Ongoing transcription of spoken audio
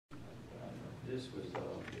this was,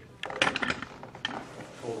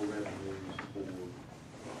 total revenues for.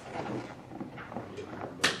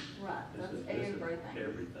 Right, This that's is everything.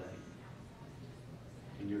 everything.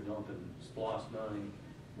 And you're dumping SPOS money.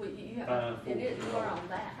 Well, you Fine, have, it is, you are $4. on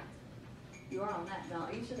that. You are on that. Now,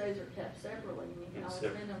 each of those are kept separately, and you can It's always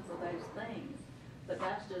separate. spend them for those things. But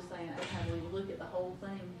that's just saying, okay, when you look at the whole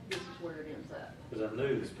thing, this is where it ends up. Because I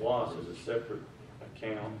knew the SPOS is a separate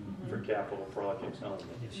account for Mhm. capital projects only.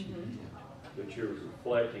 Mhm. But you're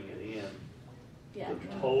reflecting it in Yeah. the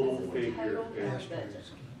total This is figure. total county budget.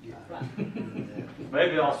 Right.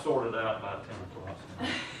 Maybe I'll sort it out by 10 o'clock.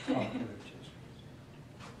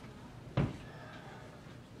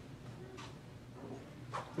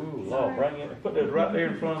 Ooh, Lord, bring it, put that right there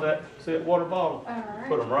in front of that, see that water bottle? All right.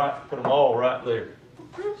 Put them all right there.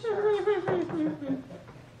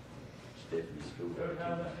 Stephanie's school.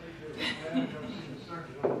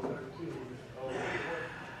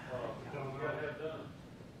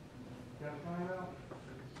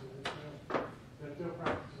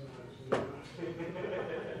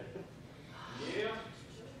 Yeah,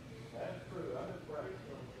 that's true, I just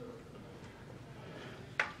practiced.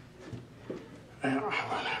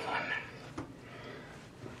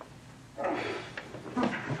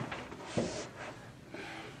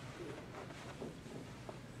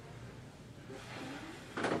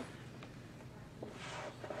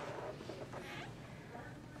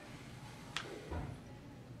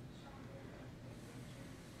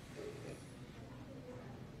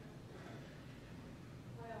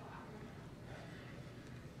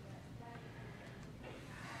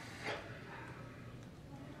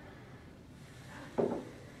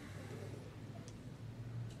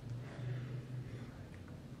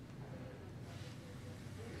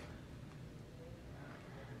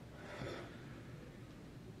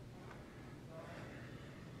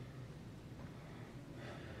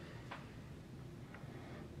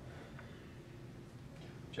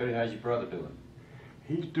 Jody, how's your brother doing?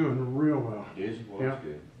 He's doing real well. Is he? Well, Yeah. that's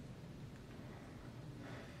good.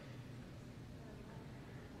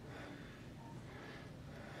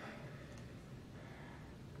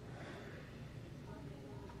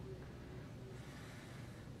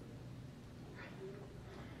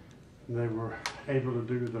 They were able to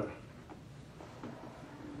do the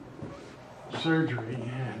surgery,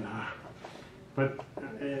 and but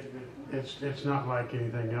it's not like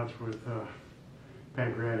anything else with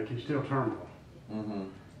pancreatic. He's still terminal. Mm-hmm.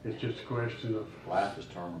 It's just a question of, Life is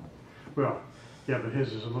terminal. well, yeah, but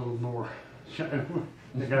his is a little more.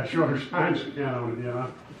 They got shorter spine scan on it, you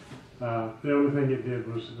know. The only thing it did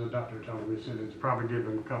was the doctor told me, he said it's probably give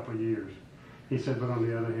him a couple of years. He said, but on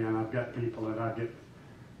the other hand, I've got people that I get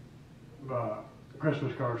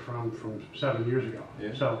Christmas cards from 7 years ago.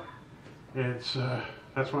 Yeah. So it's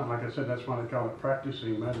that's why, like I said, that's why they call it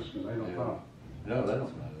practicing medicine. They don't Yeah. know. No, they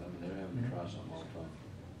don't know. I mean, they're having to try something all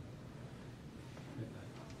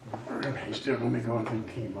the time. He's still gonna be going through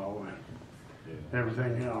chemo and Yeah.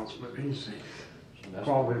 everything else, but he's So that's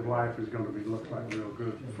quality of life is going to be look like real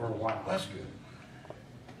good for a while. That's good.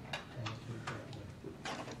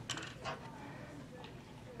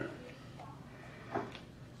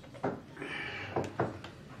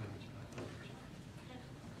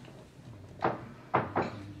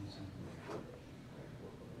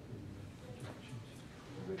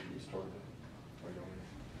 Ready to get started?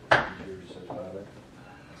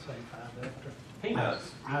 He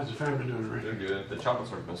does. How's the family doing, Rick? They're good. The chocolate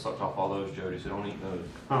syrup been sucked off all those, Jody, so don't eat those.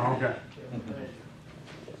 Oh, okay.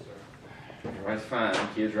 Everybody's fine.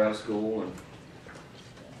 Kids are out of school and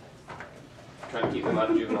trying to keep them out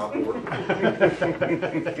of juvenile court. I had to fix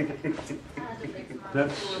my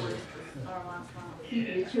That's- story, our last night.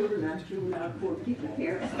 Keep your children out of juvenile court, keep your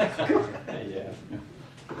parents out of school. Yeah.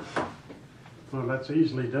 Well, that's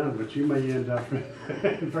easily done, but you may end up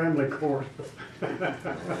in family court.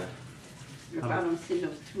 If I don't see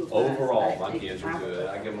those two of us. Overall, my they- kids are good.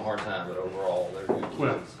 I give them a hard time, but overall, they're good kids.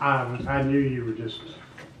 Well, I knew you were just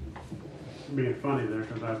being funny there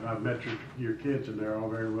because I've met your kids and they're all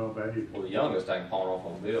very well behaved. Well, the youngest I can pawn off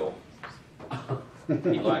on Bill.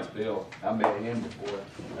 He likes Bill. I met him before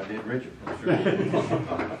I did Richard.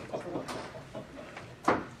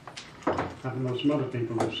 I know some other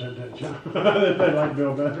people who said that, John, that they like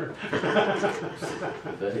Bill better.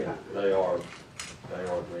 They are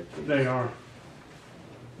great kids. They are.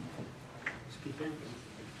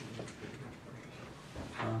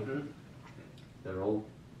 They're old.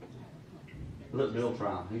 Let Bill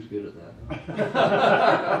try him. He's good at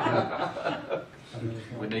that.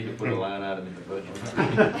 We need to put a line item in the budget.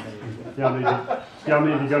 Y'all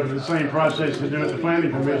need to go to the same process to do at the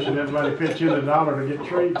planning commission. Everybody pitch in $1 to get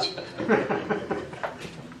treats.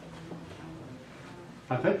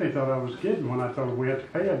 I think they thought I was kidding when I told them we had to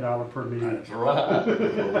pay $1 per meeting. That's right. That's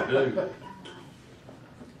what we do.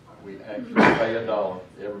 We actually pay $1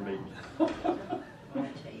 every meeting.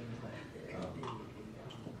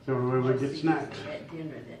 So we get snacks. At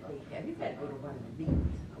dinner that week, have you had to go to one of the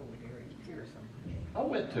meetings over there in Pearson? I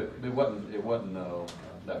went to, it wasn't,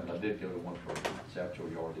 that, but I did go to one for South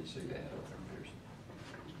Georgia RDC they had up there in Pearson.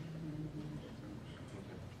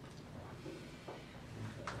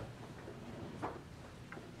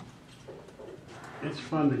 It's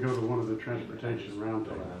fun to go to one of the transportation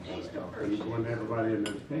roundtables when everybody in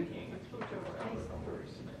the,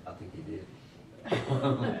 I think he did. The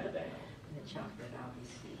chocolate,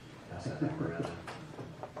 obviously. I said that around.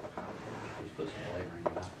 Just put some flavor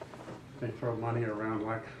in it. they throw money around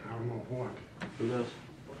like, I don't know what. Who does?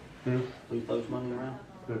 Hmm? Who throws money around?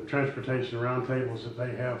 The transportation roundtables that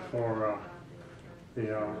they have for, the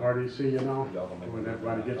RDC, you know, when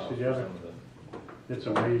everybody gets together. It's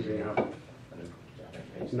amazing how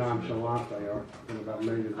nonchalant they are, and about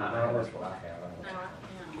millions of dollars. No, I can't.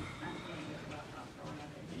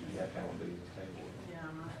 Yeah,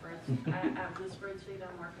 my spreadsheet, this spreadsheet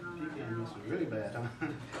I'm working on right now. This is really bad, huh?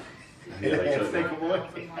 Yeah, they took Think of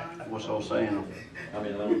what? What's all saying? I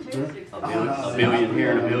mean, A billion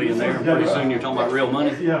here and a billion there. Pretty soon you're talking about real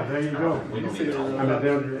money. Yeah, there you go. we don't need all I that.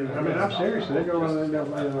 mean, I'm serious, they go around and they go,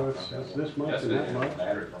 you know, it's this much and that much.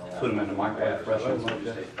 Put them in the microwave, fresh them. Plugged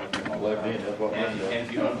in, that's what mine does. And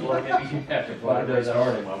if you unplug it, you have to Well, plug it it does back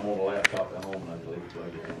already, in. I'm on the laptop at home and I believe plug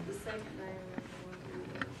it in. The second day